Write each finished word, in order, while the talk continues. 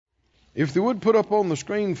If they would put up on the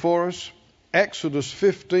screen for us Exodus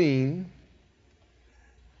 15:26.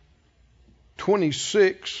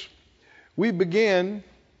 We began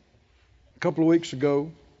a couple of weeks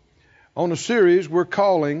ago on a series we're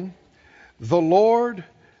calling The Lord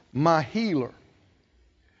My Healer.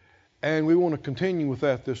 And we want to continue with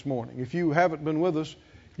that this morning. If you haven't been with us,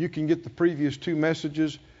 you can get the previous two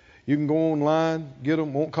messages. You can go online, get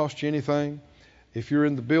them, won't cost you anything. If you're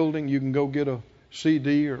in the building, you can go get a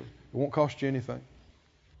CD, or it won't cost you anything.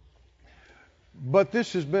 But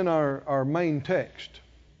this has been our main text.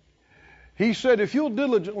 He said, if you'll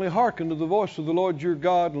diligently hearken to the voice of the Lord your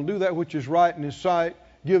God, and do that which is right in his sight,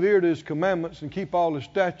 give ear to his commandments, and keep all his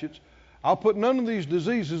statutes, I'll put none of these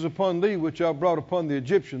diseases upon thee which I brought upon the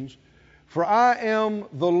Egyptians, for I am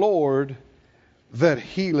the Lord that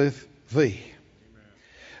healeth thee. Amen.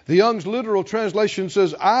 The Young's literal translation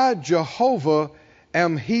says, I, Jehovah,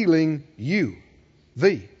 am healing you,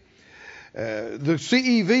 thee. The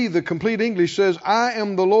CEV, the Complete English, says, I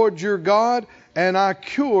am the Lord your God, and I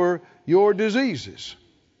cure your diseases.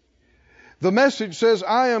 The Message says,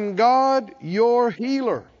 I am God, your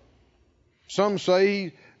healer. Some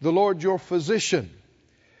say, the Lord your physician.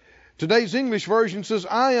 Today's English version says,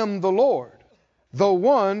 I am the Lord, the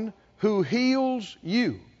one who heals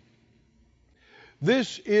you.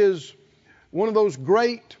 This is one of those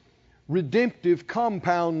great redemptive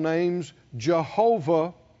compound names,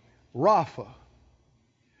 Jehovah Rapha.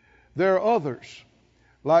 There are others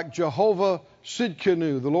like Jehovah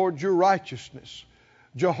Sidkenu, the Lord your righteousness.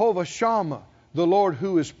 Jehovah Shammah, the Lord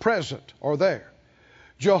who is present or there.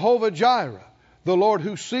 Jehovah Jireh, the Lord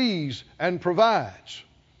who sees and provides.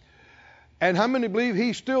 And how many believe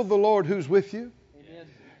he's still the Lord who's with you? Amen.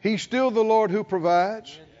 He's still the Lord who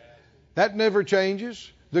provides. Amen. That never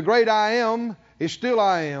changes. The great I am is still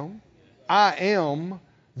I am. I am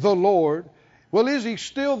the Lord. Well, is he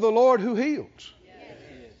still the Lord who heals? Yes.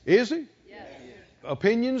 Is he? Yes.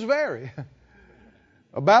 Opinions vary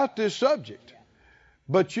about this subject.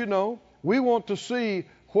 But you know, we want to see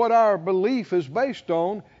what our belief is based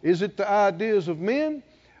on. Is it the ideas of men,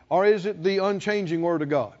 or is it the unchanging Word of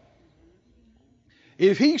God?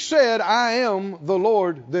 If he said, I am the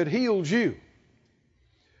Lord that heals you,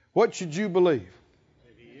 what should you believe?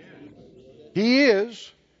 He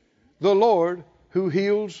is the Lord who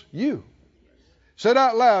heals you. Said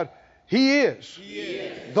out loud, He is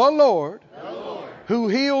the Lord who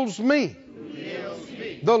heals me.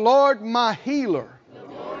 The Lord my healer.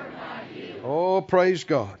 Oh, praise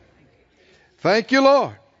God. Thank you,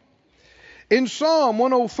 Lord. In Psalm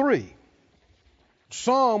 103,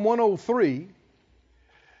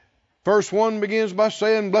 verse 1 begins by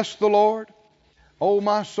saying, bless the Lord, O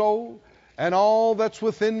my soul, and all that's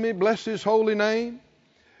within me, bless his holy name.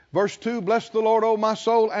 Verse 2, bless the Lord, O my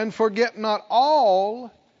soul, and forget not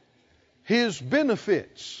all his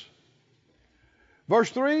benefits. Verse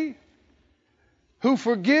 3, who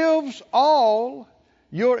forgives all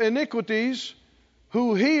your iniquities,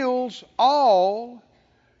 who heals all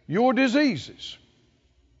your diseases.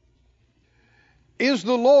 Is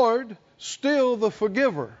the Lord still the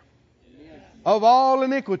forgiver of all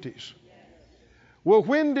iniquities? Well,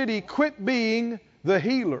 when did he quit being the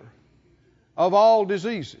healer of all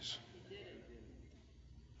diseases?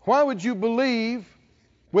 Why would you believe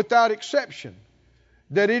without exception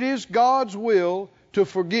that it is God's will to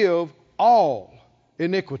forgive all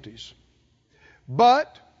iniquities,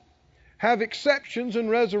 but have exceptions and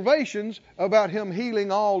reservations about him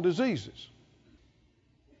healing all diseases?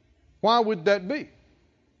 Why would that be?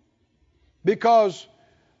 Because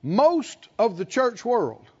most of the church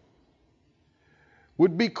world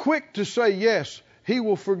would be quick to say, yes, he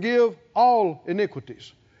will forgive all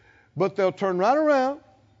iniquities. But they'll turn right around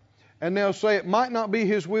and they'll say it might not be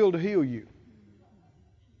his will to heal you.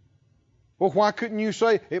 Well, why couldn't you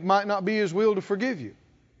say it might not be his will to forgive you?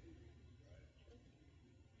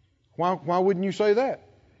 Why wouldn't you say that?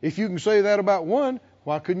 If you can say that about one,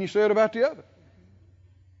 why couldn't you say it about the other?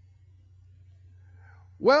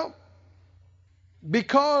 Well,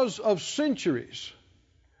 because of centuries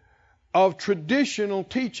of traditional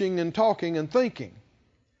teaching and talking and thinking,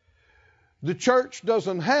 the church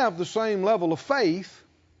doesn't have the same level of faith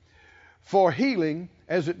for healing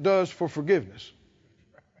as it does for forgiveness.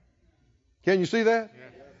 Can you see that?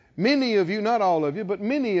 Yes. Many of you, not all of you, but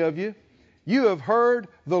many of you, you have heard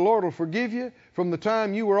the Lord will forgive you from the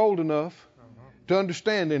time you were old enough to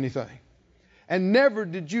understand anything. And never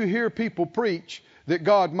did you hear people preach that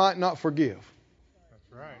God might not forgive.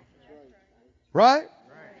 That's right. Right?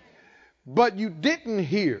 But you didn't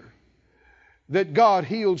hear that God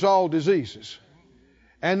heals all diseases,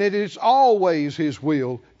 and it is always his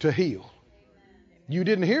will to heal. You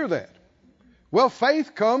didn't hear that. Well,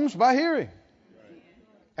 faith comes by hearing.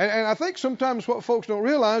 And I think sometimes what folks don't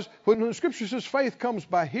realize, when the Scripture says faith comes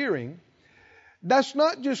by hearing, that's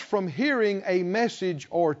not just from hearing a message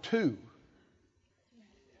or two.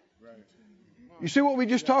 You see what we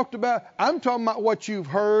just talked about? I'm talking about what you've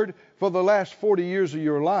heard for the last 40 years of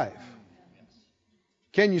your life.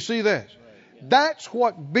 Can you see that? That's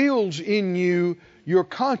what builds in you your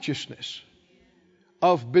consciousness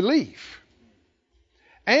of belief.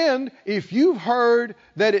 And if you've heard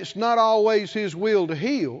that it's not always His will to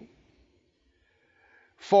heal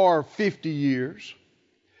for 50 years,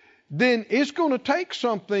 then it's going to take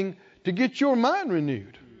something to get your mind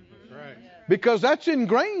renewed. Because that's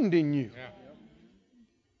ingrained in you.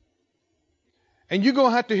 And you're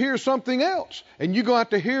going to have to hear something else. And you're going to have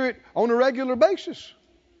to hear it on a regular basis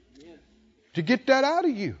to get that out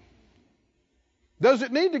of you. Does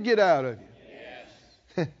it need to get out of you?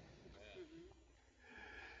 Yes.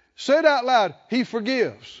 Say it out loud. He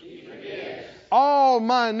forgives, all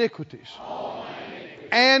my iniquities.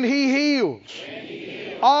 And He heals,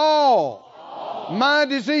 all my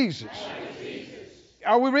diseases.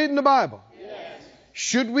 Are we reading the Bible? Yes.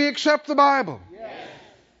 Should we accept the Bible? Yes.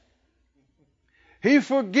 He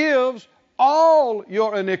forgives all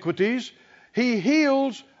your iniquities. He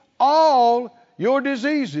heals all your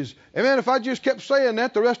diseases. Amen. If I just kept saying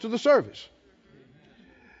that the rest of the service,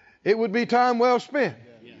 it would be time well spent.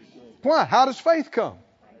 Why? How does faith come?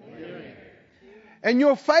 And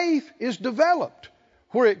your faith is developed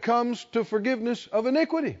where it comes to forgiveness of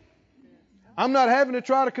iniquity. I'm not having to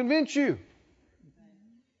try to convince you.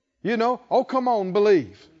 You know, oh, come on,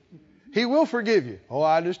 believe. He will forgive you. Oh,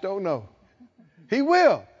 I just don't know. He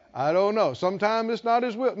will. I don't know. Sometimes it's not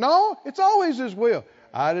His will. No, it's always His will.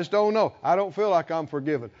 I just don't know. I don't feel like I'm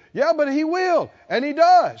forgiven. Yeah, but He will. And He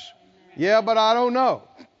does. Yeah, but I don't know.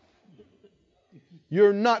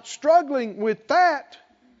 You're not struggling with that.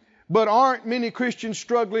 But aren't many Christians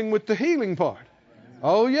struggling with the healing part?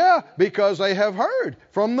 Oh, yeah, because they have heard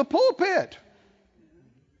from the pulpit.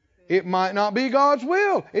 It might not be God's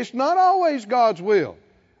will. It's not always God's will.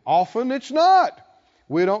 Often it's not.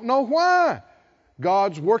 We don't know why.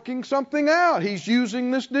 God's working something out. He's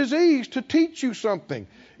using this disease to teach you something.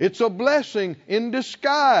 It's a blessing in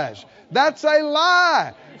disguise. That's a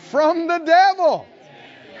lie from the devil.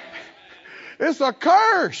 It's a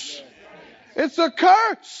curse. It's a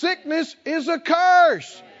curse. Sickness is a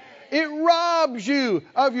curse. It robs you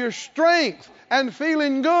of your strength and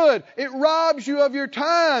feeling good. It robs you of your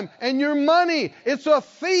time and your money. It's a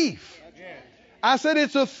thief. I said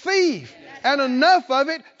it's a thief. And enough of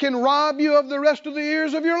it can rob you of the rest of the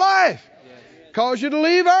years of your life. Cause you to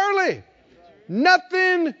leave early.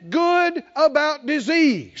 Nothing good about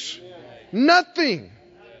disease. Nothing.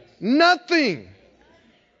 Nothing.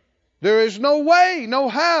 There is no way, no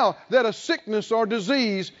how that a sickness or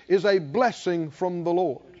disease is a blessing from the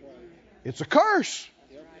Lord. It's a curse.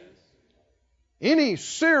 Any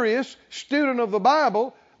serious student of the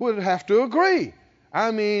Bible would have to agree. I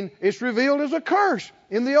mean, it's revealed as a curse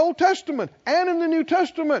in the Old Testament and in the New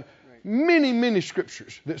Testament. Many, many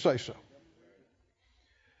scriptures that say so.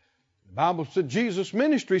 The Bible said Jesus'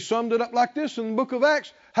 ministry summed it up like this in the book of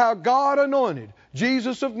Acts, how God anointed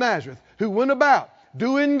Jesus of Nazareth, who went about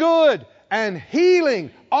doing good and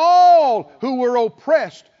healing all who were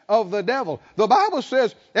oppressed of the devil. The Bible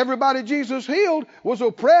says everybody Jesus healed was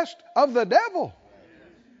oppressed of the devil,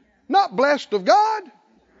 not blessed of God.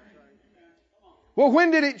 Well,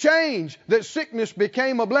 when did it change that sickness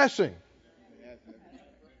became a blessing?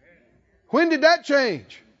 When did that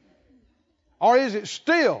change? Or is it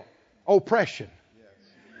still oppression?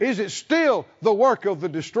 Is it still the work of the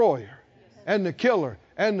destroyer and the killer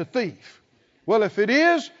and the thief? Well, if it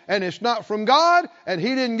is, and it's not from God, and He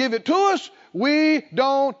didn't give it to us, we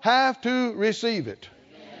don't have to receive it.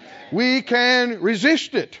 We can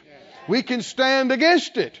resist it. We can stand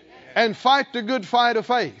against it and fight the good fight of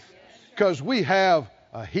faith. Because we have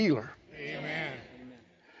a healer. Amen.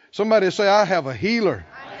 Somebody say, I have a healer.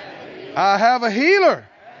 I have a healer.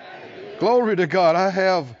 Glory to God. I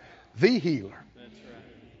have the healer.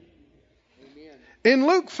 In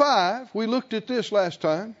Luke 5, we looked at this last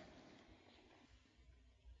time.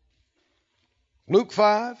 Luke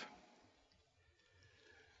 5,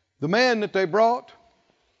 the man that they brought,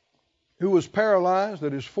 who was paralyzed,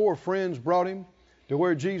 that his 4 friends brought him to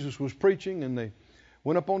where Jesus was preaching, and they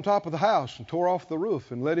went up on top of the house and tore off the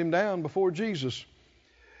roof and let him down before Jesus.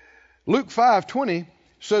 Luke 5:20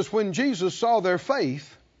 says, when Jesus saw their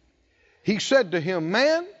faith, He said to him,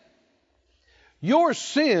 man, your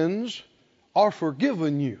sins are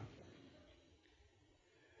forgiven you.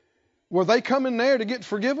 Were they coming there to get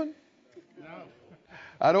forgiven? No.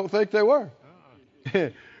 I don't think they were.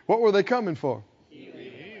 What were they coming for?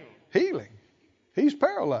 Healing. He's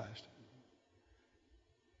paralyzed.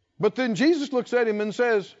 But then Jesus looks at him and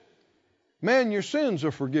says, man, your sins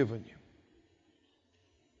are forgiven you.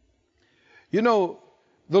 You know,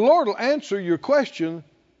 the Lord will answer your question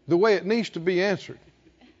the way it needs to be answered,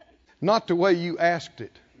 not the way you asked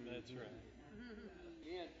it. That's right.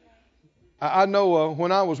 I know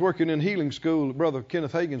when I was working in healing school, Brother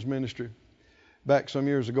Kenneth Hagin's ministry, back some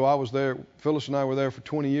years ago, I was there. Phyllis and I were there for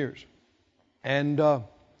 20 years. And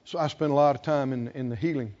so I spent a lot of time in the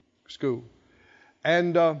healing school.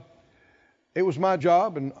 And it was my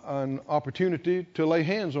job and an opportunity to lay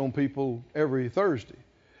hands on people every Thursday.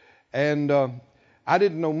 And I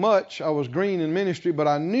didn't know much. I was green in ministry, but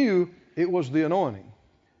I knew it was the anointing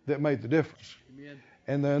that made the difference. Amen.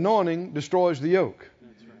 And the anointing destroys the yoke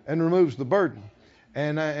and removes the burden.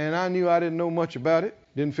 And I knew I didn't know much about it.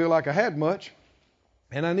 Didn't feel like I had much.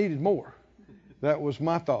 And I needed more. That was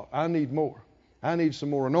my thought. I need more. I need some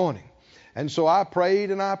more anointing. And so I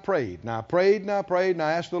prayed and I prayed. And I prayed and I prayed. And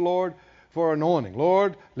I asked the Lord for anointing.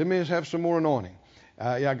 Lord, let me just have some more anointing.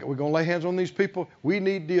 We're going to lay hands on these people. We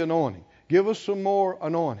need the anointing. Give us some more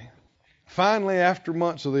anointing. Finally, after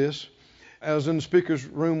months of this, I was in the speaker's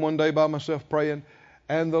room one day by myself praying.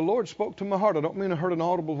 And the Lord spoke to my heart. I don't mean I heard an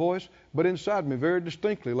audible voice, but inside me very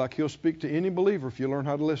distinctly, like He'll speak to any believer if you learn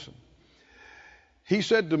how to listen. He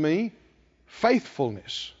said to me,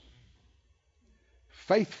 faithfulness.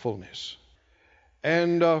 Faithfulness.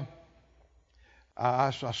 And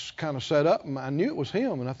I kind of sat up and I knew it was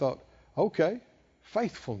Him. And I thought, okay,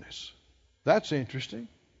 faithfulness. That's interesting.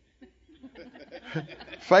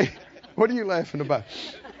 Faith. What are you laughing about?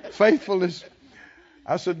 Faithfulness.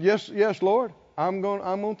 I said, yes, Lord. I'm going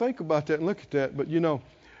to think about that and look at that. But, you know,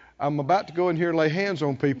 I'm about to go in here and lay hands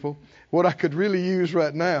on people. What I could really use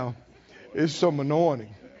right now is some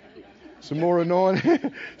anointing. Some more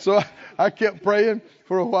anointing. So I kept praying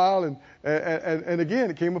for a while. And again,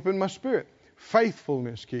 it came up in my spirit.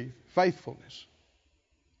 Faithfulness, Keith. Faithfulness.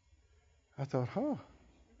 I thought,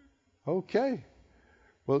 okay.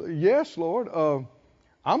 Well, yes, Lord.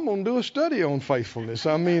 I'm going to do a study on faithfulness.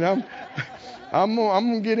 I mean, I'm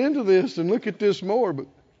going to get into this and look at this more. But,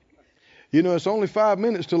 you know, it's only 5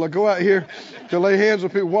 minutes till I go out here to lay hands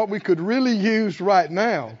on people. What we could really use right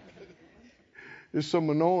now is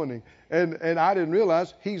some anointing. And I didn't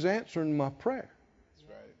realize He's answering my prayer. That's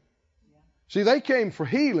right. See, they came for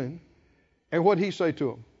healing. And what did He say to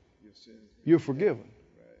them? You're forgiven.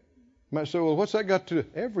 Right. You might say, well, what's that got to do?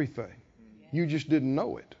 Everything. You just didn't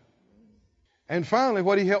know it. And finally,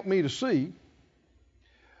 what He helped me to see,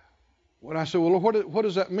 when I said, well, what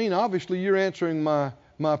does that mean? Obviously, you're answering my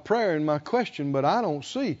prayer and my question, but I don't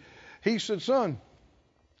see. He said, son,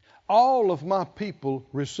 all of my people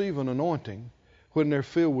receive an anointing when they're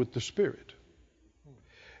filled with the Spirit.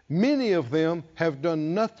 Many of them have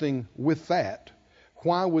done nothing with that.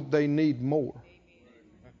 Why would they need more?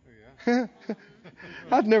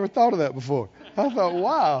 I'd never thought of that before. I thought,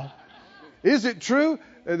 wow. Is it true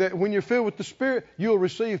that when you're filled with the Spirit, you'll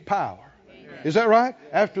receive power? Is that right?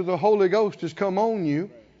 After the Holy Ghost has come on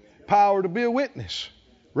you, power to be a witness.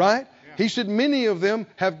 Right? He said many of them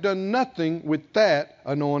have done nothing with that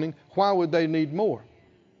anointing. Why would they need more?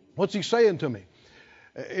 What's He saying to me?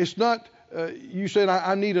 It's not, you said,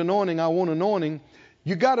 I need anointing, I want anointing.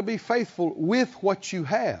 You got to be faithful with what you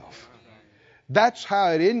have. That's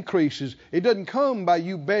how it increases. It doesn't come by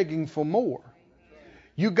you begging for more.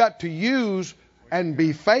 You got to use and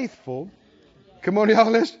be faithful. Come on, y'all,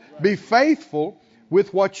 let's be faithful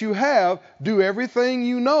with what you have. Do everything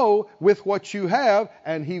you know with what you have,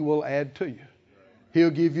 and He will add to you. He'll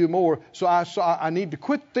give you more. So I need to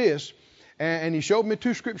quit this. And He showed me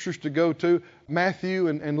 2 scriptures to go to, Matthew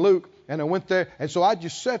and Luke. And I went there. And so I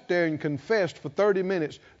just sat there and confessed for 30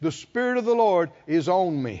 minutes. The Spirit of the Lord is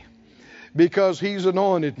on me because He's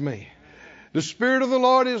anointed me. The Spirit of the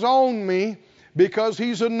Lord is on me because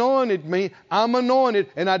He's anointed me. I'm anointed,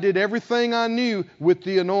 and I did everything I knew with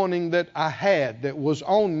the anointing that I had that was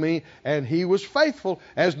on me, and He was faithful.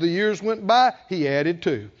 As the years went by, He added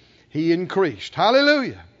to. He increased.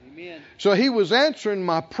 Hallelujah. Amen. So He was answering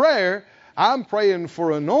my prayer. I'm praying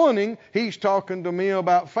for anointing. He's talking to me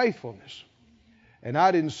about faithfulness. And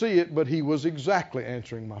I didn't see it, but He was exactly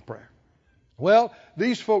answering my prayer. Well,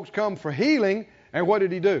 these folks come for healing, and what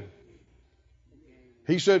did He do?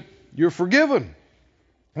 He said, you're forgiven.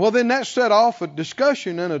 Well, then that set off a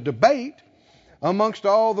discussion and a debate amongst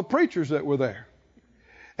all the preachers that were there.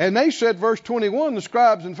 And they said, verse 21, the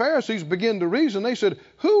scribes and Pharisees began to reason. They said,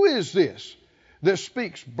 who is this that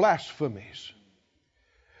speaks blasphemies?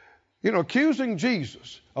 You know, accusing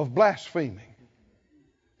Jesus of blaspheming.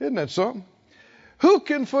 Isn't that something? Who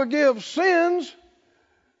can forgive sins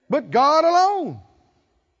but God alone?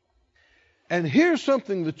 And here's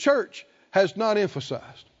something the church has not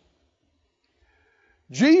emphasized.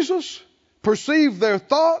 Jesus perceived their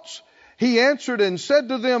thoughts. He answered and said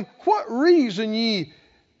to them, what reason ye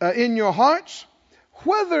in your hearts?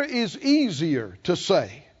 Whether is easier to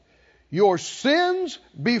say, your sins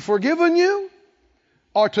be forgiven you,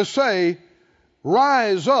 or to say,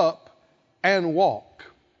 rise up and walk?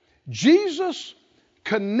 Jesus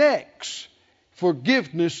connects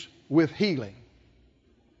forgiveness with healing.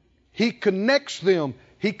 He connects them.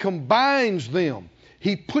 He combines them.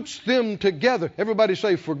 He puts them together. Everybody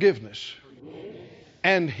say forgiveness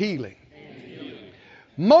and healing.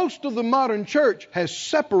 Most of the modern church has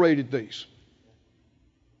separated these,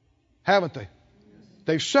 haven't they?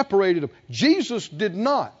 They've separated them. Jesus did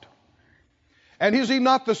not. And is he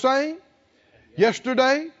not the same?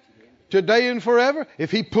 Yesterday, today, and forever?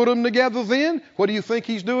 If he put them together then, what do you think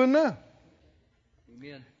he's doing now?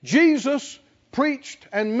 Amen. Jesus preached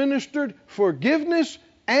and ministered forgiveness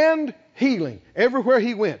and healing everywhere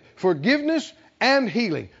he went. Forgiveness and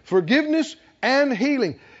healing. Forgiveness and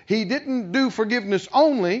healing. He didn't do forgiveness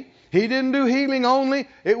only. He didn't do healing only.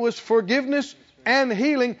 It was forgiveness and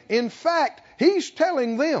healing. In fact, he's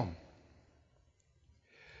telling them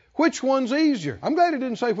which one's easier. I'm glad he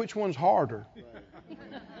didn't say which one's harder.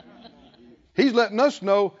 He's letting us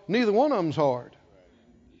know neither one of them's hard.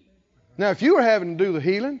 Now, if you were having to do the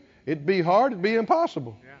healing, it'd be hard, it'd be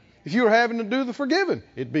impossible. If you were having to do the forgiving,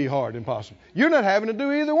 it'd be hard, impossible. You're not having to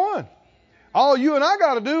do either one. All you and I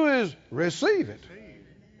got to do is receive it.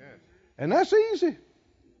 And that's easy.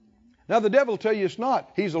 Now, the devil will tell you it's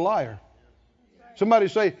not. He's a liar. Somebody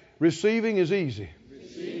say, receiving is easy.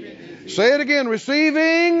 Say it again.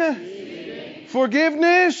 Receiving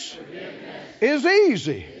forgiveness is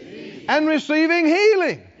easy. And receiving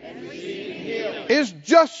healing is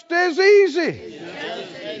just as easy.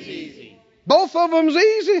 Both of them's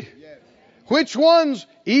easy. Which one's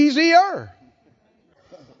easier?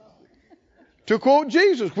 To quote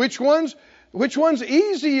Jesus, which one's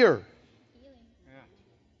easier?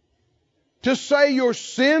 To say your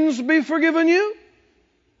sins be forgiven you,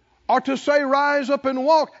 or to say rise up and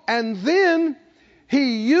walk? And then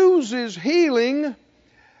he uses healing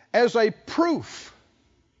as a proof.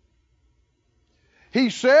 He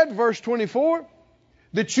said, verse 24,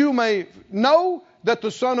 that you may know that the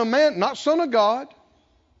Son of Man, not Son of God,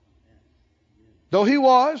 though he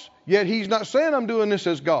was, yet he's not saying I'm doing this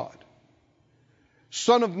as God.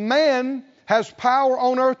 Son of Man has power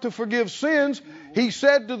on earth to forgive sins. He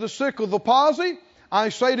said to the sick of the palsy, I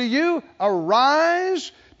say to you,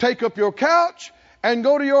 arise, take up your couch, and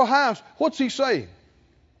go to your house. What's he saying?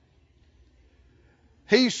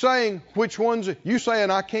 He's saying, which one's it? You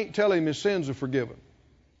saying, I can't tell him his sins are forgiven.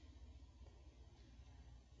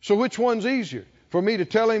 So which one's easier? For me to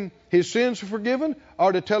tell him his sins are forgiven,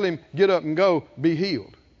 or to tell him, get up and go, be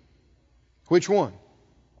healed? Which one?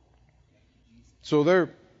 So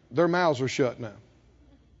their mouths are shut now.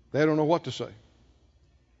 They don't know what to say.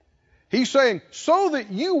 He's saying, so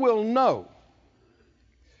that you will know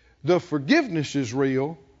the forgiveness is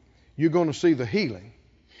real, you're going to see the healing.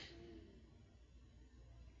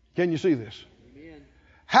 Can you see this? Amen.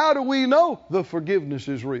 How do we know the forgiveness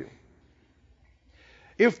is real?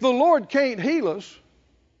 If the Lord can't heal us,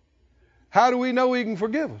 how do we know he can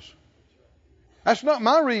forgive us? That's not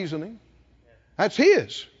my reasoning. That's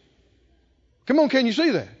his. Come on, can you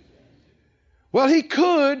see that? Well, he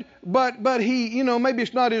could, but he, maybe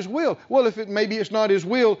it's not his will. Well, maybe it's not his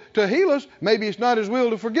will to heal us, maybe it's not his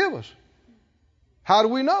will to forgive us. How do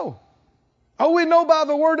we know? Oh, we know by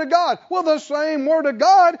the Word of God. Well, the same Word of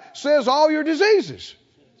God says all your diseases.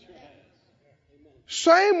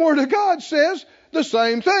 Same Word of God says the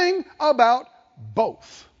same thing about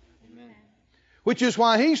both. Which is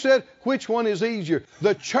why he said, which one is easier?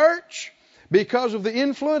 The church, because of the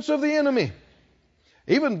influence of the enemy,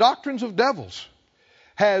 even doctrines of devils,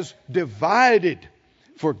 has divided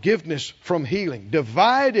forgiveness from healing.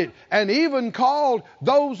 Divided and even called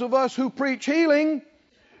those of us who preach healing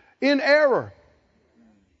in error.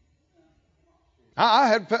 I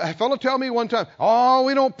had a fellow tell me one time, oh,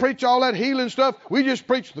 we don't preach all that healing stuff. We just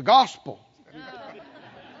preach the gospel.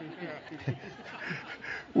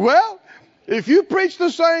 Well, if you preach the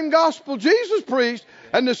same gospel Jesus preached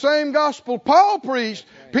and the same gospel Paul preached,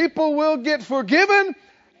 people will get forgiven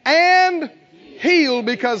and healed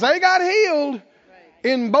because they got healed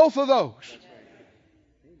in both of those.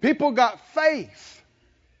 People got faith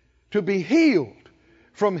to be healed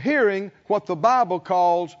from hearing what the Bible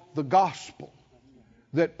calls the gospel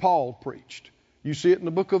that Paul preached. You see it in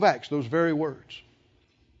the book of Acts, those very words.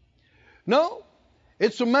 No,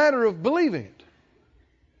 It's a matter of believing it.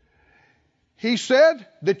 He said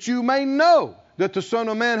that you may know that the Son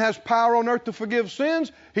of Man has power on earth to forgive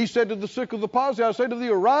sins. He said to the sick of the palsy, I say to thee,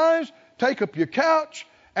 arise, take up your couch,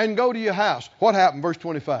 and go to your house. What happened? Verse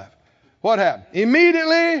 25. What happened?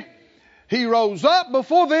 Immediately he rose up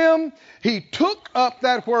before them. He took up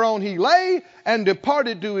that whereon he lay and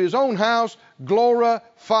departed to his own house,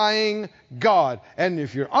 glorifying God. And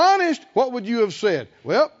if you're honest, what would you have said?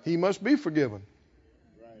 Well, he must be forgiven.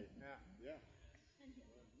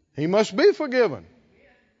 He must be forgiven.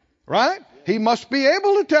 Right? He must be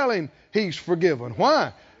able to tell him he's forgiven.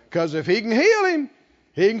 Why? Because if he can heal him,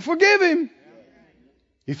 he can forgive him.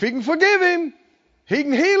 If he can forgive him, he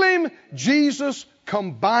can heal him. Jesus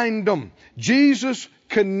combined them. Jesus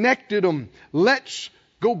connected them. Let's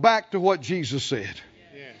go back to what Jesus said.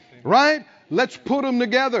 Right? Let's put them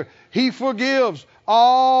together. He forgives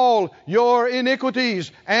all your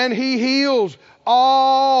iniquities and he heals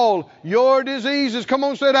all your diseases. Come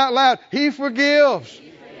on, say it out loud. He forgives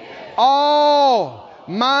all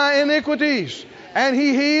my iniquities and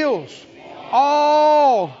he heals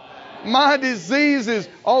all my diseases.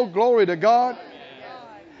 Oh, glory to God.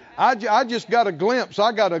 I just got a glimpse.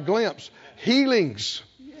 I got a glimpse. Healings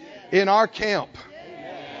in our camp.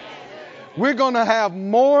 We're going to have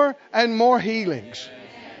more and more healings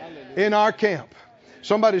in our camp.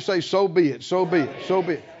 Somebody say, so be it, so be it, so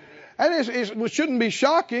be it. And it shouldn't be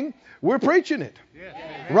shocking. We're preaching it.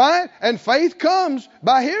 Right? And faith comes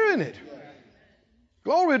by hearing it.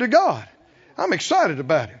 Glory to God. I'm excited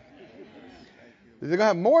about it. They're going to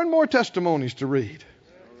have more and more testimonies to read.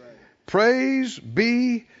 Praise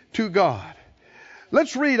be to God.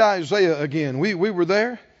 Let's read Isaiah again. We were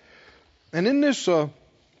there. And in this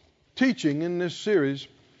teaching, in this series,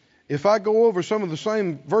 if I go over some of the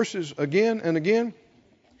same verses again and again,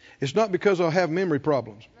 it's not because I have memory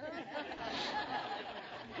problems.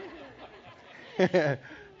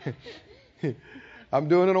 I'm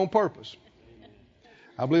doing it on purpose.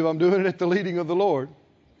 I believe I'm doing it at the leading of the Lord.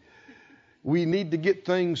 We need to get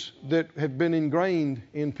things that have been ingrained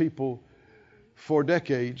in people for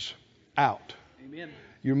decades out. Amen.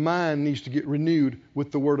 Your mind needs to get renewed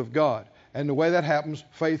with the Word of God. And the way that happens,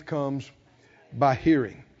 faith comes by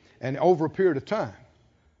hearing. And over a period of time.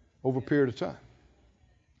 Over a period of time.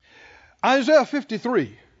 Isaiah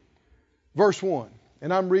 53, verse 1.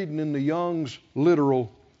 And I'm reading in the Young's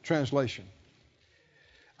literal translation.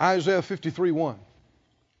 Isaiah 53, 1.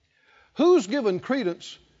 Who's given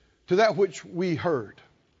credence to that which we heard?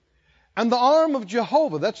 And the arm of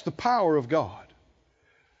Jehovah, that's the power of God.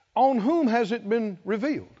 On whom has it been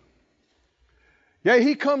revealed? Yea,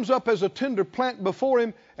 he comes up as a tender plant before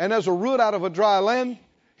him, and as a root out of a dry land.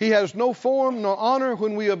 He has no form nor honor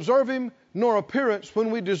when we observe him, nor appearance when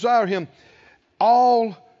we desire him.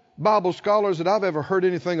 All Bible scholars that I've ever heard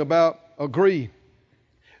anything about agree.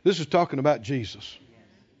 This is talking about Jesus.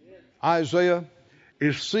 Isaiah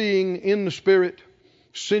is seeing in the Spirit,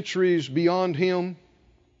 centuries beyond him,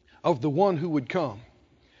 of the one who would come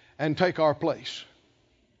and take our place.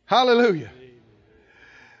 Hallelujah.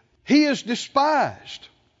 He is despised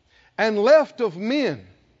and left of men,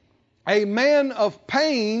 a man of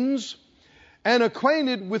pains and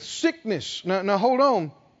acquainted with sickness. Now hold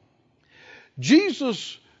on.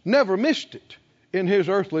 Jesus never missed it in his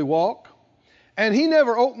earthly walk. And he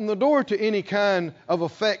never opened the door to any kind of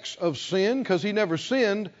effects of sin because he never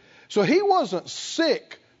sinned. So he wasn't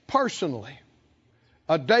sick personally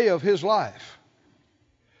a day of his life.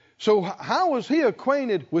 So how was he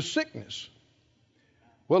acquainted with sickness?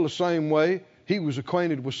 Well, the same way he was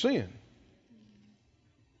acquainted with sin.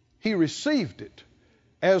 He received it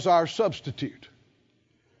as our substitute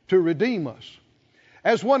to redeem us.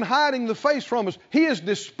 As one hiding the face from us, he is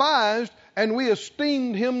despised and we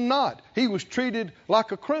esteemed him not. He was treated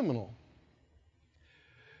like a criminal.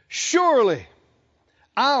 Surely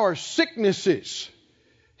our sicknesses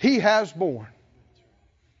he has borne,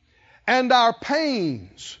 and our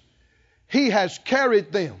pains he has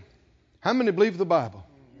carried them. How many believe the Bible?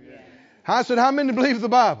 Yes. I said, how many believe the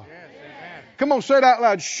Bible? Yes. Come on, say it out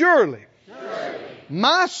loud. Surely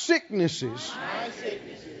my sicknesses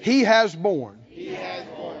he has borne.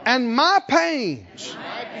 And my pains,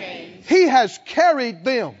 he has carried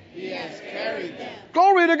them.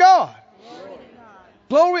 Glory to God.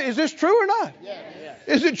 Glory. Is this true or not? Yes.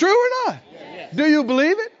 Is it true or not? Yes. Do you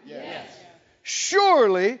believe it? Yes.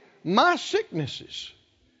 Surely my sicknesses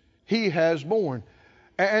he has borne.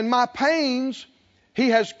 And my pains he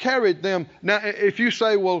has carried them. Now, if you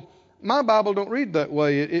say, well, my Bible don't read that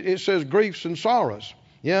way. It says griefs and sorrows.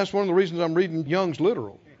 Yeah, that's one of the reasons I'm reading Young's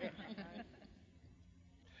literal.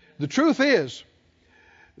 The truth is,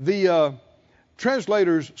 the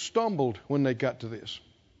translators stumbled when they got to this.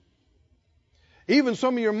 Even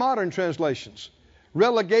some of your modern translations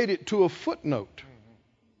relegate it to a footnote.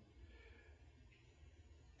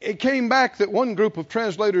 It came back that one group of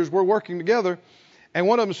translators were working together, and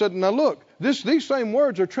one of them said, now look, these same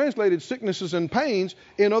words are translated sicknesses and pains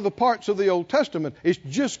in other parts of the Old Testament. It's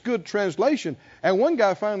just good translation. And one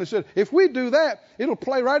guy finally said, if we do that, it'll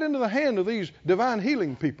play right into the hand of these divine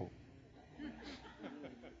healing people.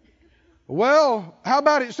 Well, how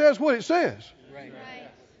about it says what it says? Right.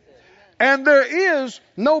 And there is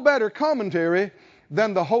no better commentary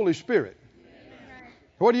than the Holy Spirit.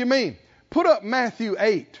 What do you mean? Put up Matthew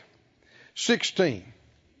 8:16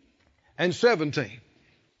 and 17.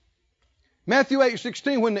 Matthew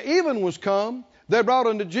 8:16, when the even was come, they brought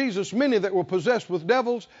unto Jesus many that were possessed with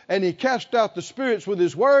devils, and he cast out the spirits with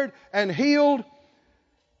his word, and healed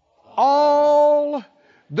all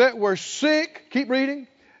that were sick. Keep reading.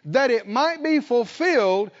 That it might be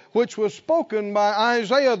fulfilled, which was spoken by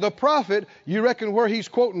Isaiah the prophet. You reckon where he's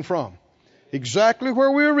quoting from? Exactly where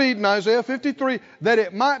we're reading, Isaiah 53, that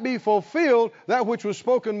it might be fulfilled, that which was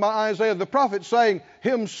spoken by Isaiah the prophet, saying,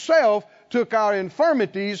 himself took our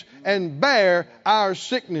infirmities and bare our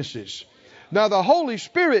sicknesses. Now the Holy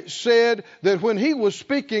Spirit said that when he was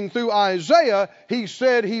speaking through Isaiah, he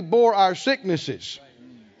said he bore our sicknesses.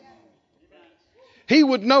 He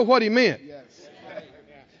would know what he meant.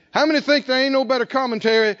 How many think there ain't no better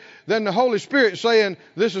commentary than the Holy Spirit saying,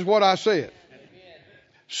 this is what I said?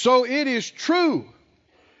 So it is true.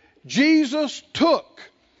 Jesus took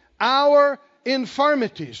our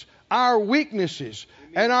infirmities, our weaknesses,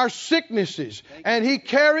 and our sicknesses, and he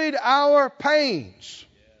carried our pains.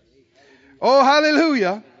 Oh,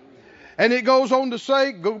 hallelujah. And it goes on to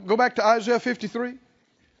say, go back to Isaiah 53.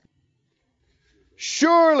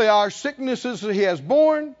 Surely our sicknesses he has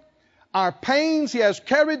borne, our pains he has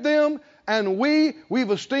carried them, and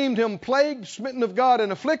we've esteemed him plagued, smitten of God,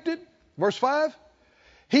 and afflicted. Verse 5.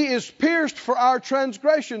 He is pierced for our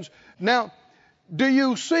transgressions. Now, do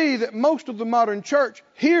you see that most of the modern church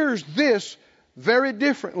hears this very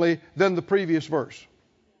differently than the previous verse?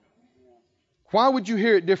 Why would you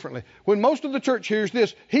hear it differently? When most of the church hears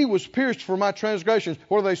this, he was pierced for my transgressions,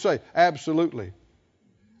 what do they say? Absolutely.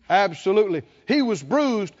 Absolutely. He was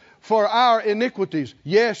bruised for our iniquities.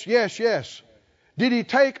 Yes, yes, yes. Did he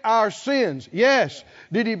take our sins? Yes.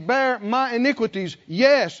 Did he bear my iniquities?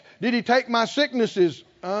 Yes. Did he take my sicknesses?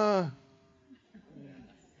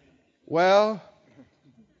 Well,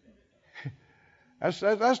 that's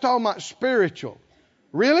talking about spiritual.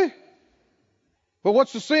 Really? But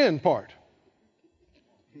what's the sin part?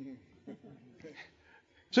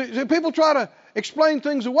 See, people try to explain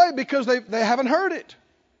things away because they haven't heard it.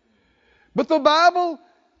 But the Bible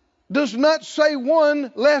does not say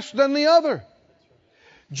one less than the other.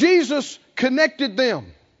 Jesus connected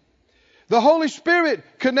them. The Holy Spirit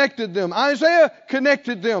connected them. Isaiah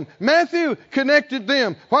connected them. Matthew connected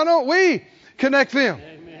them. Why don't we connect them?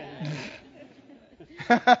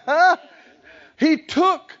 He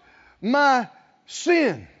took my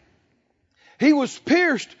sin. He was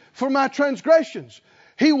pierced for my transgressions.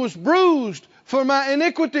 He was bruised for my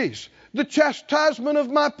iniquities. The chastisement of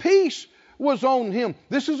my peace was on him.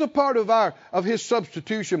 This is a part of his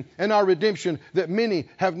substitution and our redemption that many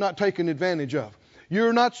have not taken advantage of.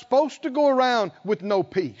 You're not supposed to go around with no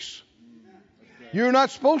peace. You're not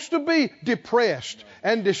supposed to be depressed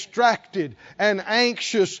and distracted and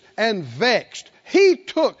anxious and vexed. He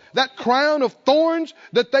took that crown of thorns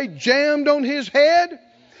that they jammed on his head.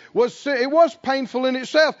 It was painful in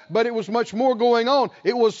itself, but it was much more going on.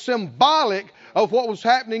 It was symbolic of what was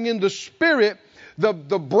happening in the spirit. The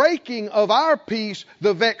breaking of our peace,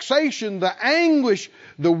 the vexation, the anguish,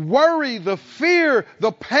 the worry, the fear,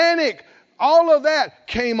 the panic, all of that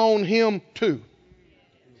came on him too.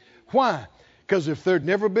 Why? Because if there'd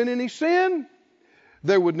never been any sin,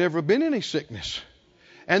 there would never have been any sickness.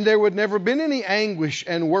 And there would never have been any anguish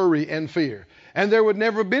and worry and fear. And there would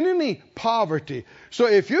never have been any poverty. So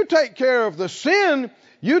if you take care of the sin,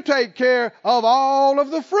 you take care of all of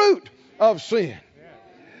the fruit of sin.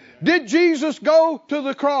 Did Jesus go to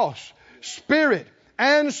the cross, spirit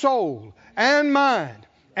and soul and mind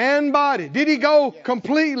and body? Did he go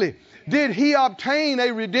completely? Did he obtain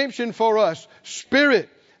a redemption for us, spirit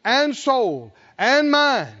and soul and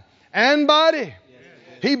mind and body?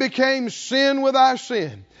 He became sin with our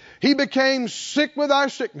sin. He became sick with our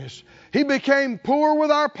sickness. He became poor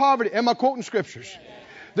with our poverty. Am I quoting scriptures?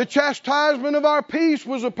 The chastisement of our peace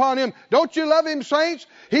was upon him. Don't you love him, saints?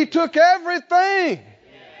 He took everything.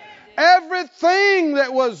 Everything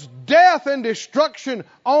that was death and destruction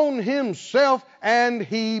on himself, and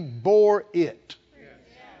he bore it.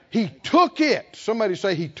 He took it. Somebody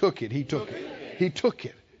say he took it. He took it. He took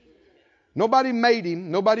it. Nobody made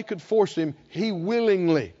him. Nobody could force him. He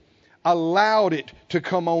willingly allowed it to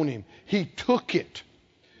come on him. He took it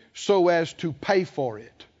so as to pay for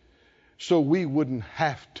it, so we wouldn't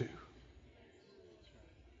have to.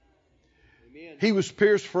 He was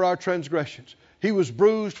pierced for our transgressions. He was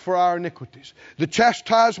bruised for our iniquities. The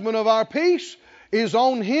chastisement of our peace is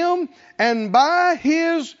on him, and by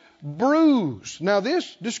his bruise. Now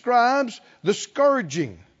this describes the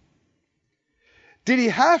scourging. Did he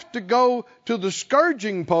have to go to the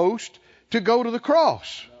scourging post to go to the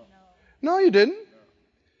cross? No, he didn't.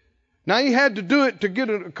 Now he had to do it to get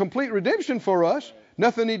a complete redemption for us.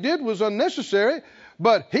 Nothing he did was unnecessary.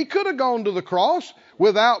 But he could have gone to the cross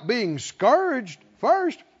without being scourged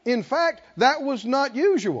first. In fact, that was not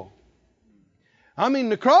usual. I mean,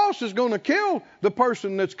 the cross is going to kill the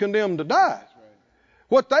person that's condemned to die.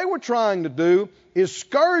 What they were trying to do is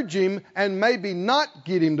scourge him and maybe not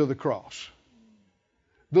get him to the cross.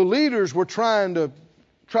 The leaders were trying to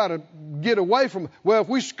get away from, well, if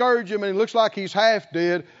we scourge him and it looks like he's half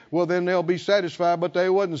dead, well, then they'll be satisfied. But they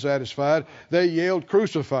wasn't satisfied. They yelled,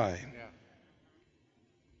 crucify him.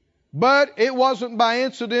 But it wasn't by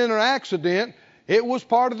incident or accident. It was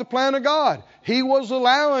part of the plan of God. He was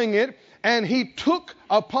allowing it, and he took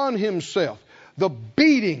upon himself the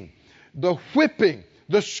beating, the whipping,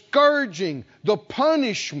 the scourging, the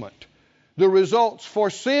punishment, the results for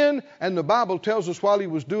sin. And the Bible tells us while he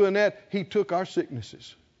was doing that, he took our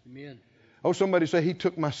sicknesses. Amen. Oh, somebody say, he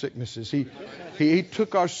took my sicknesses. He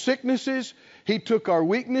took our sicknesses. He took our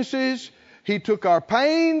weaknesses. He took our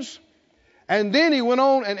pains. And then he went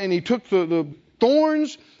on and he took the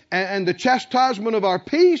thorns and the chastisement of our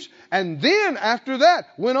peace. And then after that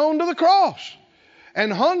went on to the cross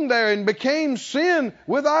and hung there and became sin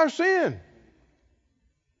with our sin.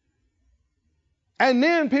 And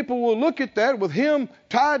then people will look at that with him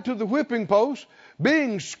tied to the whipping post,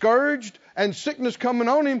 being scourged and sickness coming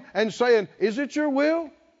on him and saying, is it your will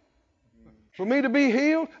for me to be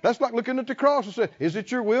healed? That's like looking at the cross and saying, is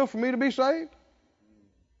it your will for me to be saved?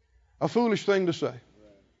 A foolish thing to say.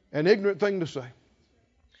 An ignorant thing to say.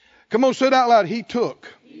 Come on, say it out loud. He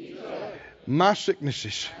took my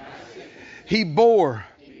sicknesses. He bore.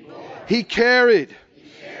 He carried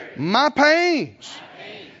my pains.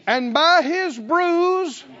 And by his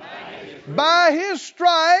bruise, by his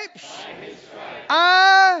stripes,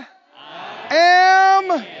 I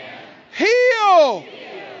am healed.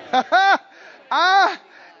 I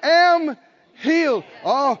am healed.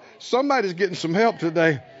 Oh, somebody's getting some help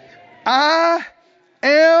today. I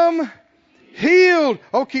am healed.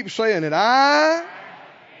 Oh, keep saying it. I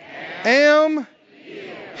am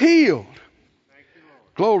healed.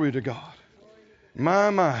 Glory to God.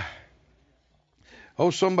 My. Oh,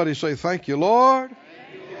 somebody say, thank you, Lord.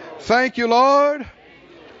 Thank you, Lord.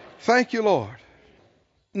 Thank you, Lord.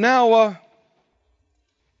 Now,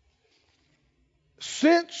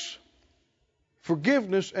 since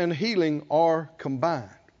forgiveness and healing are combined,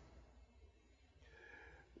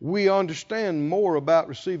 we understand more about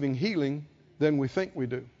receiving healing than we think we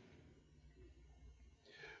do.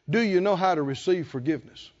 Do you know how to receive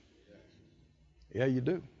forgiveness? Yeah, you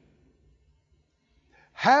do.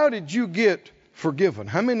 How did you get forgiven?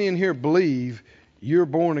 How many in here believe you're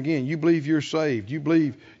born again? You believe you're saved. You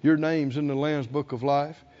believe your name's in the Lamb's Book of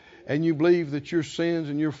Life. And you believe that your sins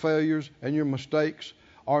and your failures and your mistakes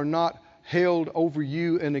are not held over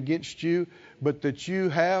you and against you, but that you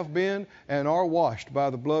have been and are washed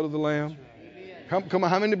by the blood of the Lamb. Come on,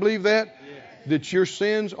 how many believe that? That your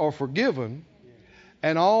sins are forgiven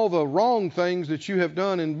and all the wrong things that you have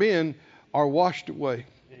done and been are washed away.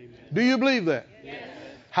 Do you believe that?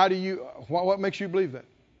 How do you, what makes you believe that?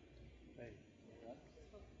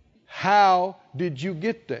 How did you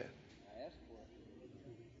get that?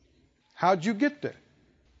 How'd you get that?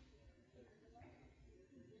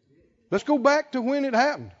 Let's go back to when it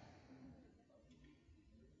happened.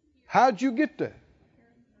 How'd you get that?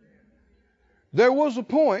 There was a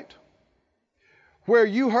point where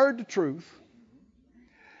you heard the truth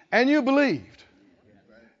and you believed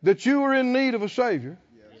that you were in need of a Savior,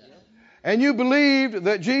 and you believed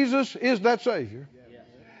that Jesus is that Savior,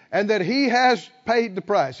 and that He has paid the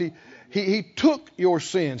price. He took your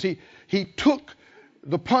sins. He took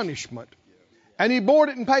the punishment, and He bore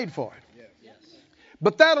it and paid for it.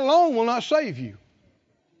 But that alone will not save you.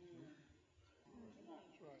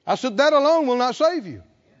 I said, that alone will not save you.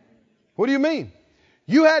 What do you mean?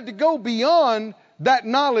 You had to go beyond that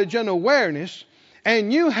knowledge and awareness,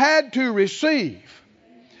 and you had to receive.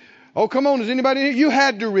 Oh, come on, is anybody here? You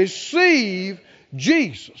had to receive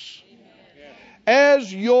Jesus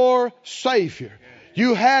as your Savior.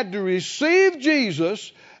 You had to receive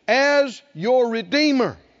Jesus as your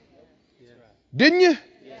Redeemer. Didn't you?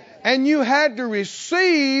 And you had to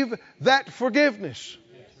receive that forgiveness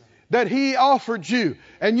that He offered you.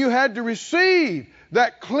 And you had to receive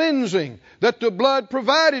that cleansing that the blood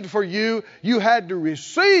provided for you. You had to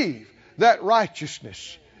receive that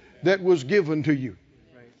righteousness that was given to you.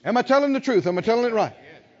 Am I telling the truth? Am I telling it right?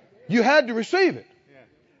 You had to receive it.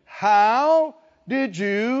 How did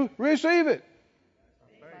you receive it?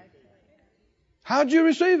 How did you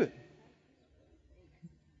receive it?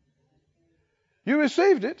 You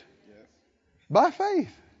received it by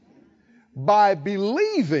faith. By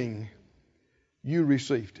believing, you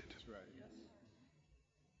received it.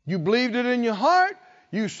 You believed it in your heart.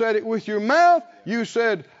 You said it with your mouth. You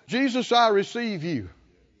said, Jesus, I receive you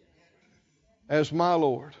as my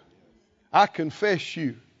Lord. I confess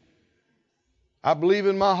you. I believe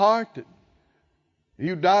in my heart that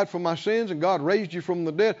you died for my sins and God raised you from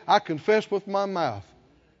the dead. I confess with my mouth,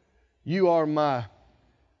 you are my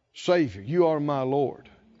Savior. You are my Lord.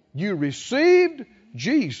 You received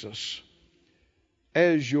Jesus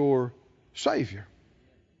as your Savior.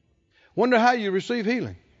 Wonder how you receive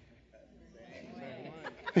healing.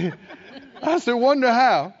 I said, wonder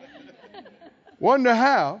how. Wonder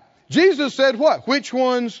how. Jesus said what? Which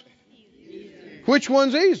one's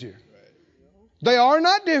easier? They are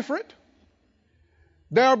not different.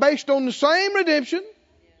 They are based on the same redemption.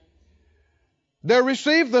 They're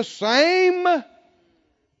received the same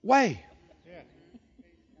way.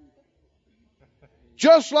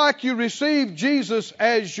 Just like you receive Jesus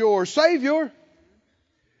as your Savior,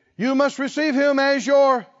 you must receive Him as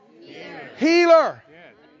your healer.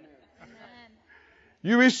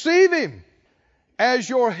 You receive Him as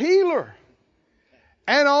your healer.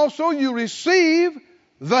 And also you receive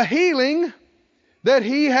the healing that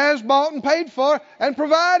He has bought and paid for and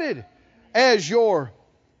provided as your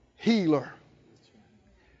healer.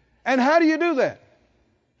 And how do you do that?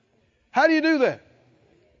 How do you do that?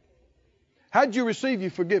 How did you receive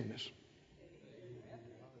your forgiveness?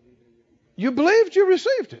 You believed you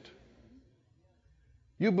received it.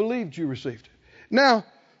 You believed you received it. Now,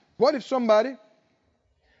 what if somebody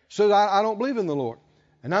says, I don't believe in the Lord,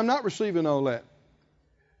 and I'm not receiving all that?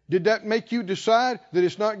 Did that make you decide that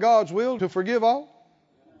it's not God's will to forgive all?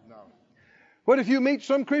 No. What if you meet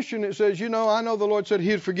some Christian that says, I know the Lord said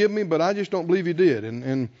He'd forgive me, but I just don't believe He did,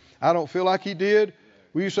 and I don't feel like He did?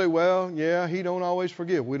 Well, you say, well, yeah, He don't always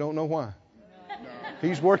forgive. We don't know why.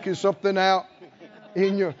 He's working something out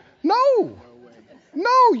in your... No,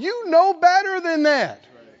 you know better than that.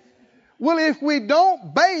 Well, if we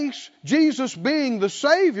don't base Jesus being the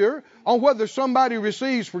Savior on whether somebody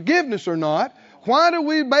receives forgiveness or not, why do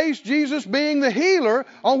we base Jesus being the healer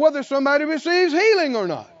on whether somebody receives healing or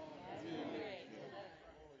not?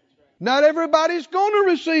 Not everybody's going to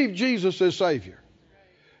receive Jesus as Savior.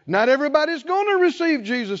 Not everybody's going to receive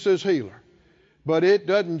Jesus as healer. But it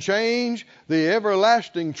doesn't change the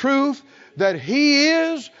everlasting truth that He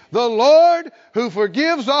is the Lord who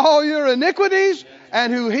forgives all your iniquities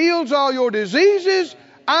and who heals all your diseases.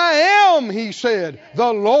 I am, He said,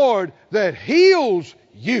 the Lord that heals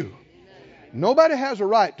you. Nobody has a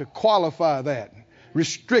right to qualify that,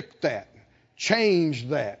 restrict that, change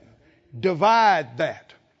that, divide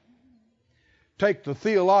that. Take the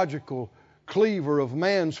theological cleaver of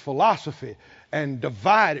man's philosophy and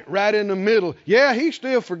divide it right in the middle. Yeah, He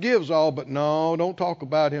still forgives all, but no, don't talk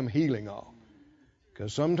about Him healing all.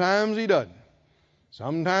 Because sometimes He doesn't.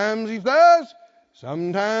 Sometimes He does.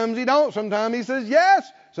 Sometimes He don't. Sometimes He says yes.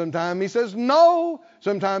 Sometimes He says no.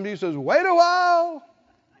 Sometimes He says wait a while.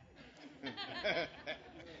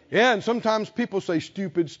 Yeah, and sometimes people say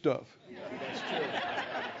stupid stuff.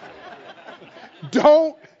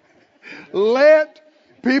 Don't let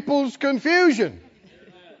people's confusion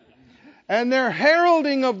and their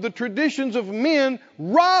heralding of the traditions of men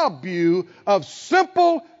rob you of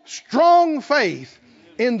simple, strong faith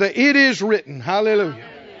in the it is written. Hallelujah.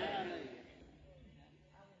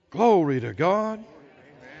 Glory to God.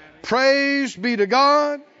 Praise be to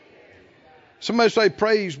God. Somebody say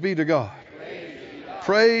praise be to God.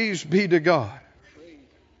 Praise be to God.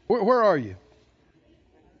 Where are you?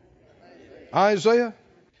 Isaiah?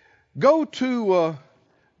 Go to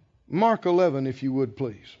Mark 11, if you would,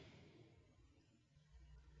 please.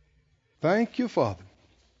 Thank you, Father.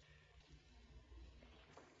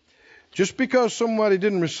 Just because somebody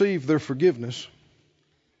didn't receive their forgiveness,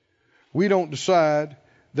 we don't decide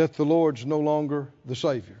that the Lord's no longer the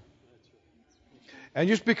Savior. And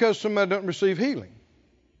just because somebody doesn't receive healing,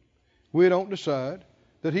 we don't decide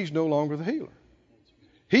that He's no longer the healer.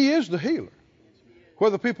 He is the healer,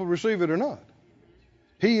 whether people receive it or not.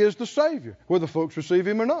 He is the Savior, whether folks receive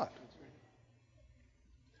Him or not.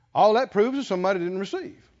 All that proves is somebody didn't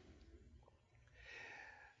receive.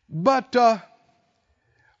 But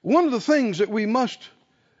one of the things that we must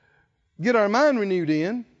get our mind renewed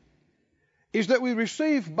in is that we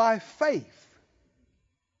receive by faith,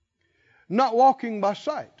 not walking by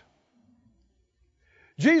sight.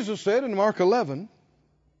 Jesus said in Mark 11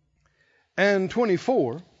 and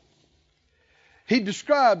 24, He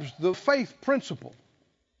describes the faith principle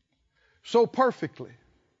so perfectly.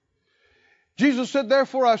 Jesus said,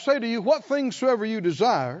 therefore I say to you, what things soever you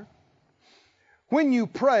desire, when you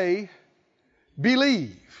pray,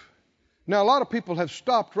 believe. Now, a lot of people have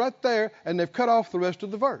stopped right there and they've cut off the rest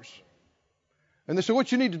of the verse. And they say,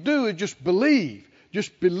 what you need to do is just believe.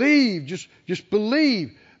 Just believe. Just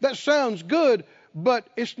believe. That sounds good, but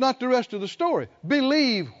it's not the rest of the story.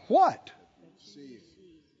 Believe what?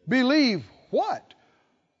 Believe what?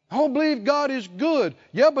 Oh, believe God is good.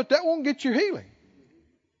 Yeah, but that won't get you healing.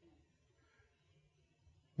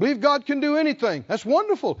 Believe God can do anything. That's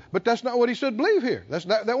wonderful. But that's not what He said believe here.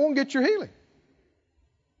 That won't get your healing.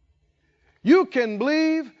 You can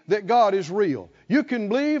believe that God is real. You can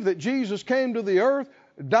believe that Jesus came to the earth,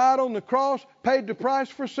 died on the cross, paid the price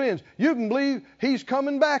for sins. You can believe He's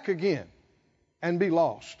coming back again and be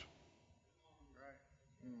lost.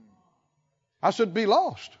 I said be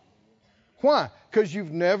lost. Why? Because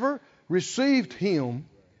you've never received Him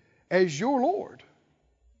as your Lord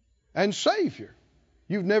and Savior.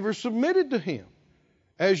 You've never submitted to Him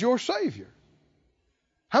as your Savior.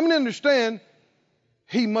 How many understand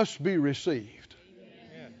He must be received?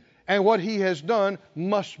 Amen. And what He has done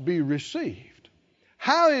must be received.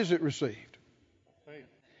 How is it received? Faith.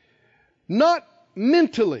 Not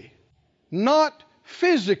mentally, not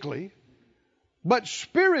physically, but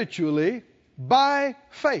spiritually by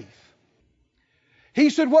faith. He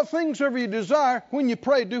said, what things soever you desire, when you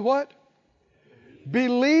pray, do what?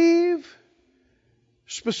 Believe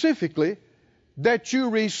specifically that you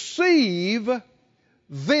receive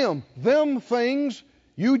them things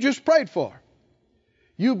you just prayed for.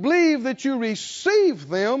 You believe that you receive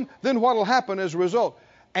them, then what will happen as a result?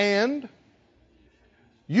 And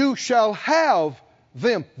you shall have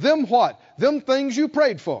them. Them what? Them things you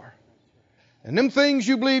prayed for. And them things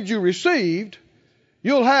you believed you received,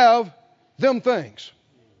 you'll have them things.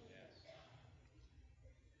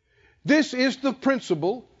 This is the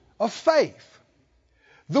principle of faith.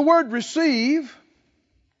 The word receive,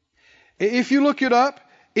 if you look it up,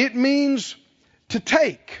 it means to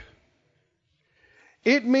take.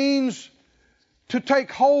 It means to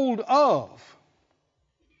take hold of.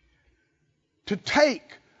 To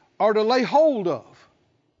take or to lay hold of.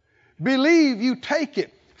 Believe, you take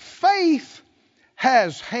it. Faith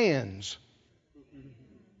has hands.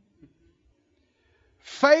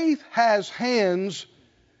 Faith has hands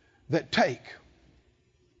that take.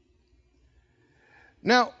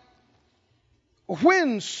 Now,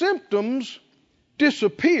 when symptoms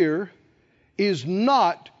disappear is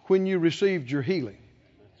not when you received your healing.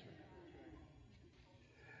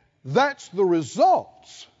 That's the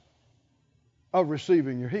results of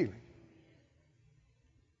receiving your healing.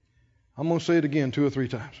 I'm going to say it again 2 or 3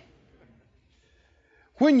 times.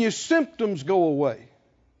 When your symptoms go away,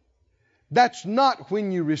 that's not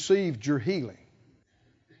when you received your healing.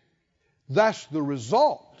 That's the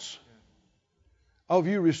results of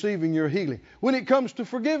you receiving your healing. When it comes to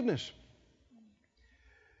forgiveness,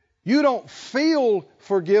 you don't feel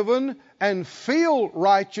forgiven and feel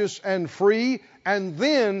righteous and free, and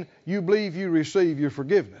then you believe you receive your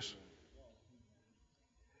forgiveness.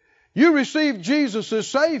 You receive Jesus as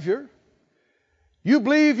Savior, you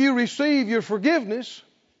believe you receive your forgiveness,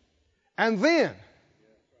 and then,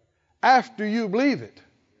 after you believe it,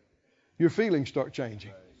 your feelings start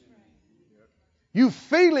changing. You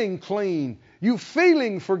feeling clean, you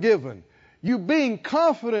feeling forgiven, you being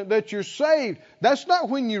confident that you're saved. That's not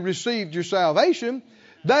when you received your salvation.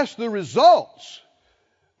 That's the results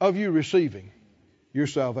of you receiving your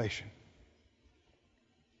salvation.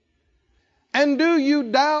 And do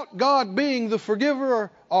you doubt God being the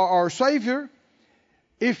forgiver or Savior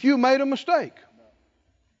if you made a mistake?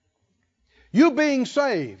 You being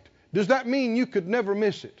saved, does that mean you could never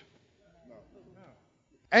miss it?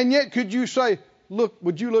 And yet could you say, look,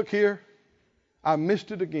 would you look here? I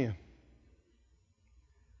missed it again.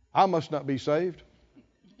 I must not be saved.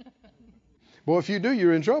 Well, if you do,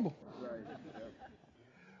 you're in trouble.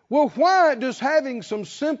 Well, why does having some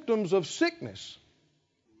symptoms of sickness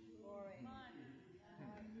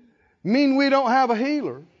mean we don't have a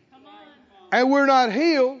healer? And we're not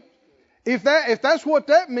healed, If that's what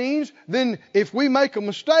that means, then if we make a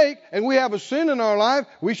mistake and we have a sin in our life,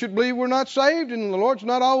 we should believe we're not saved and the Lord's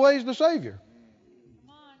not always the Savior.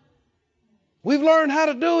 We've learned how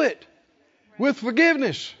to do it with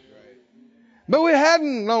forgiveness. But we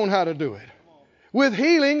hadn't known how to do it with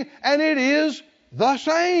healing, and it is the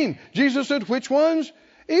same. Jesus said, which one's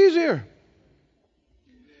easier?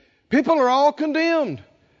 People are all condemned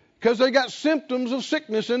because they got symptoms of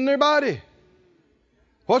sickness in their body.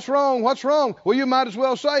 What's wrong? What's wrong? Well, you might as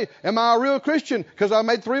well say, am I a real Christian? Because I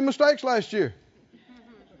made 3 mistakes last year.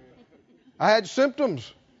 I had symptoms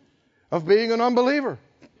of being an unbeliever.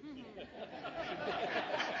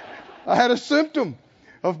 I had a symptom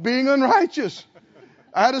of being unrighteous.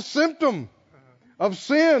 I had a symptom of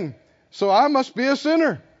sin. So I must be a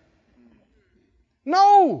sinner.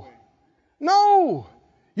 No.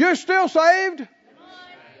 You're still saved.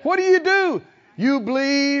 What do? You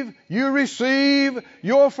believe, you receive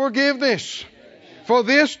your forgiveness. For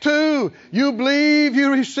this too, you believe,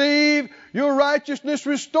 you receive your righteousness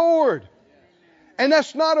restored. And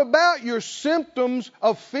that's not about your symptoms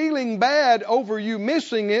of feeling bad over you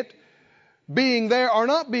missing it, being there or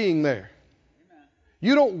not being there.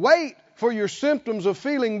 You don't wait for your symptoms of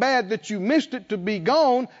feeling bad that you missed it to be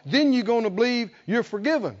gone, then you're going to believe you're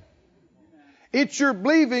forgiven. It's your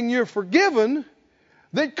believing you're forgiven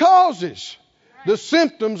that causes the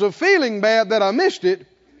symptoms of feeling bad that I missed it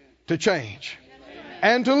to change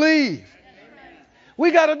and to leave. We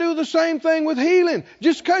got to do the same thing with healing.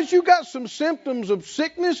 Just because you got some symptoms of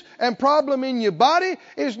sickness and problem in your body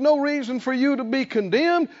is no reason for you to be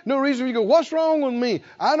condemned. No reason for you to go, what's wrong with me?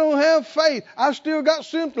 I don't have faith. I still got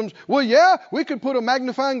symptoms. Well, yeah, we could put a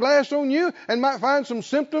magnifying glass on you and might find some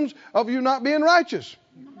symptoms of you not being righteous.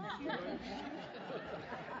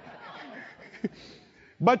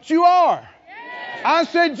 But you are. I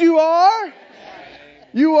said you are.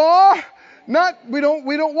 You are. We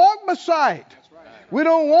don't walk by sight. We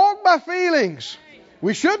don't walk by feelings.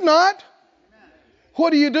 We should not.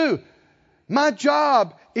 What do? My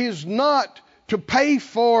job is not to pay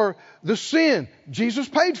for the sin. Jesus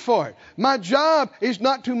paid for it. My job is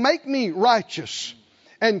not to make me righteous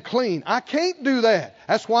and clean. I can't do that.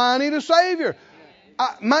 That's why I need a Savior.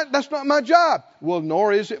 That's not my job. Well,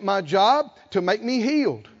 nor is it my job to make me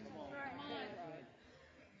healed.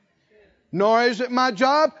 Nor is it my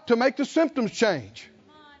job to make the symptoms change.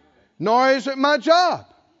 Nor is it my job.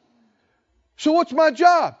 So what's my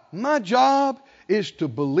job? My job is to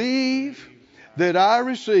believe that I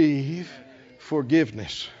receive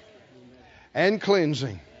forgiveness and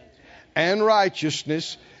cleansing and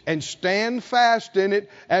righteousness and stand fast in it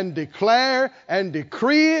and declare and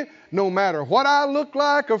decree it no matter what I look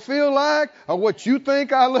like or feel like or what you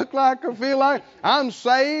think I look like or feel like. I'm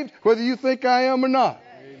saved whether you think I am or not.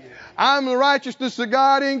 I'm the righteousness of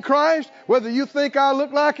God in Christ, whether you think I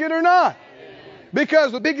look like it or not.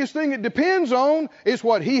 Because the biggest thing it depends on is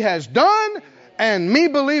what He has done and me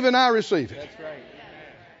believing I receive it.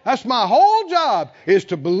 That's my whole job, is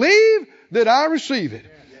to believe that I receive it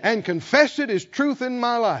and confess it as truth in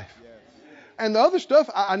my life. And the other stuff,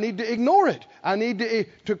 I need to ignore it. I need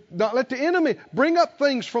to not let the enemy bring up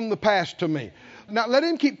things from the past to me. Not let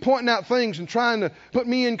him keep pointing out things and trying to put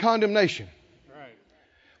me in condemnation.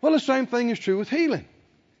 Well, the same thing is true with healing.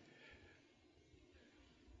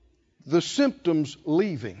 The symptoms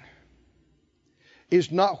leaving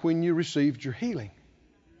is not when you received your healing.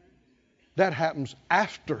 That happens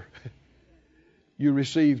after you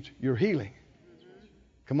received your healing.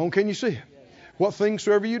 Come on, can you see it? What things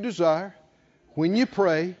soever you desire, when you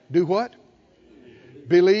pray, do what?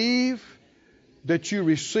 Believe that you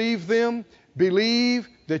receive them. Believe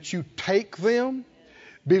that you take them.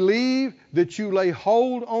 Believe that you lay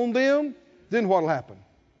hold on them, then what will happen?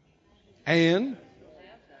 And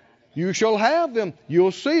you shall have them.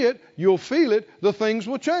 You'll see it. You'll feel it. The things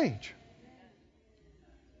will change.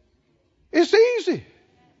 It's easy.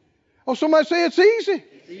 Oh, somebody say it's easy.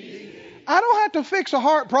 I don't have to fix a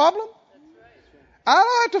heart problem. I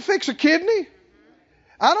don't have to fix a kidney.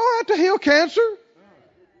 I don't have to heal cancer.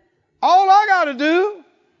 All I got to do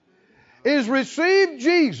is receive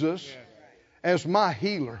Jesus as my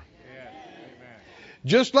healer.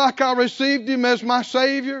 Just like I received Him as my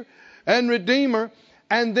Savior and Redeemer,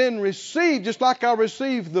 and then receive, just like I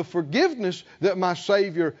received the forgiveness that my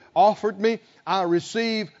Savior offered me, I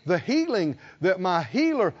receive the healing that my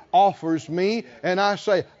healer offers me, and I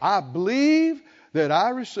say, I believe that I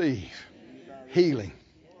receive healing.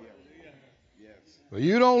 Well,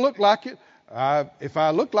 you don't look like it. If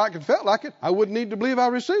I looked like it, felt like it, I wouldn't need to believe I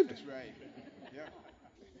received it.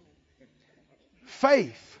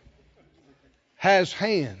 Faith has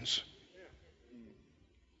hands.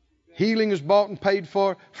 Healing is bought and paid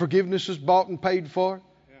for. Forgiveness is bought and paid for.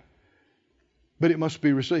 But it must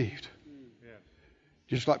be received.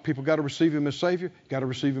 Just like people got to receive Him as Savior, got to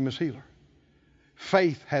receive Him as healer.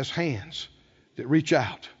 Faith has hands that reach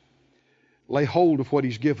out, lay hold of what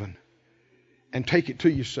He's given, and take it to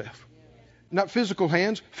yourself. Not physical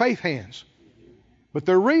hands, faith hands. But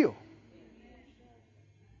they're real.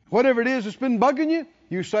 Whatever it is that's been bugging you,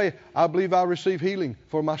 you say, I believe I receive healing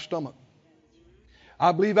for my stomach.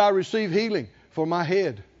 I believe I receive healing for my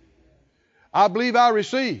head. I believe I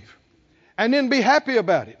receive. And then be happy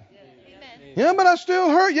about it. Yeah, but I still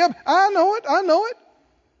hurt. Yeah, I know it.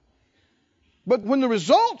 But when the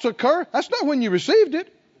results occur, that's not when you received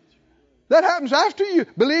it. That happens after you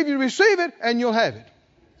believe you receive it, and you'll have it.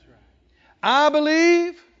 I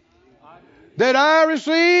believe that I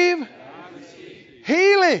receive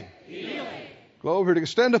healing. Glory to God.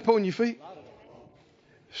 Stand up on your feet.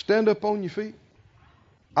 Stand up on your feet.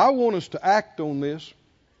 I want us to act on this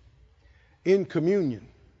in communion.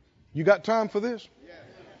 You got time for this?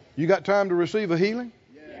 You got time to receive a healing?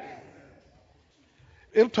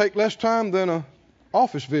 It'll take less time than an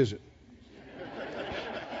office visit.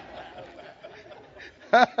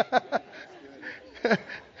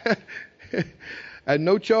 And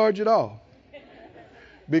no charge at all.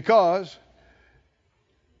 Because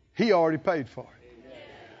He already paid for it.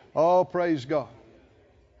 Oh, praise God.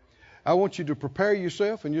 I want you to prepare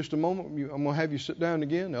yourself. In just a moment, I'm going to have you sit down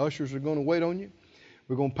again. The ushers are going to wait on you.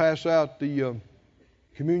 We're going to pass out the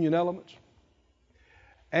communion elements.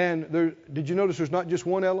 And did you notice there's not just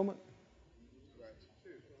one element?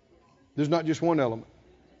 There's not just one element.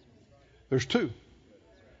 There's two.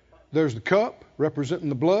 There's the cup representing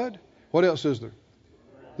the blood. What else is there?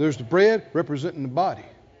 There's the bread representing the body.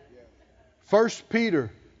 1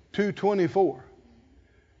 Peter 2:24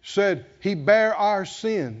 said He bare our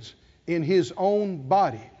sins in His own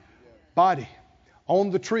body on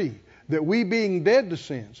the tree, that we being dead to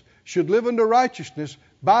sins should live unto righteousness,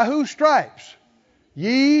 by whose stripes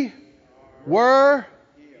ye were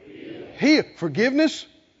healed. Forgiveness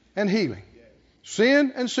and healing.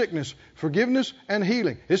 Sin and sickness, forgiveness and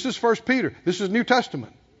healing. This is 1 Peter. This is New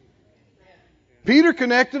Testament. Peter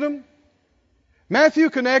connected them. Matthew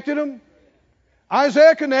connected them.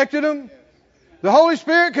 Isaiah connected them. The Holy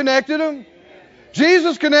Spirit connected them.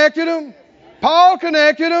 Jesus connected them. Paul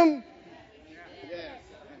connected them.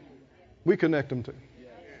 We connect them too.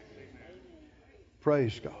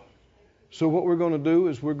 Praise God. So what we're going to do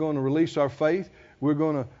is we're going to release our faith. We're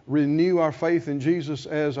going to renew our faith in Jesus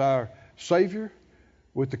as our Savior.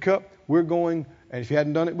 With the cup, we're going, and if you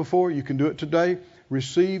hadn't done it before, you can do it today.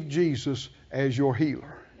 Receive Jesus as your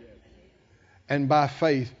healer. And by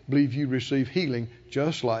faith, believe you receive healing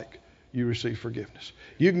just like you receive forgiveness.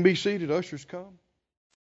 You can be seated. Ushers, come.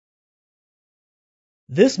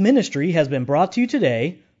 This ministry has been brought to you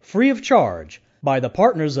today free of charge by the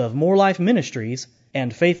partners of More Life Ministries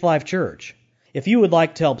and Faith Life Church. If you would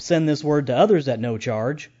like to help send this word to others at no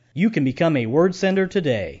charge, you can become a word sender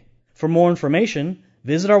today. For more information,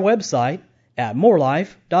 visit our website at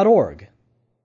morelife.org.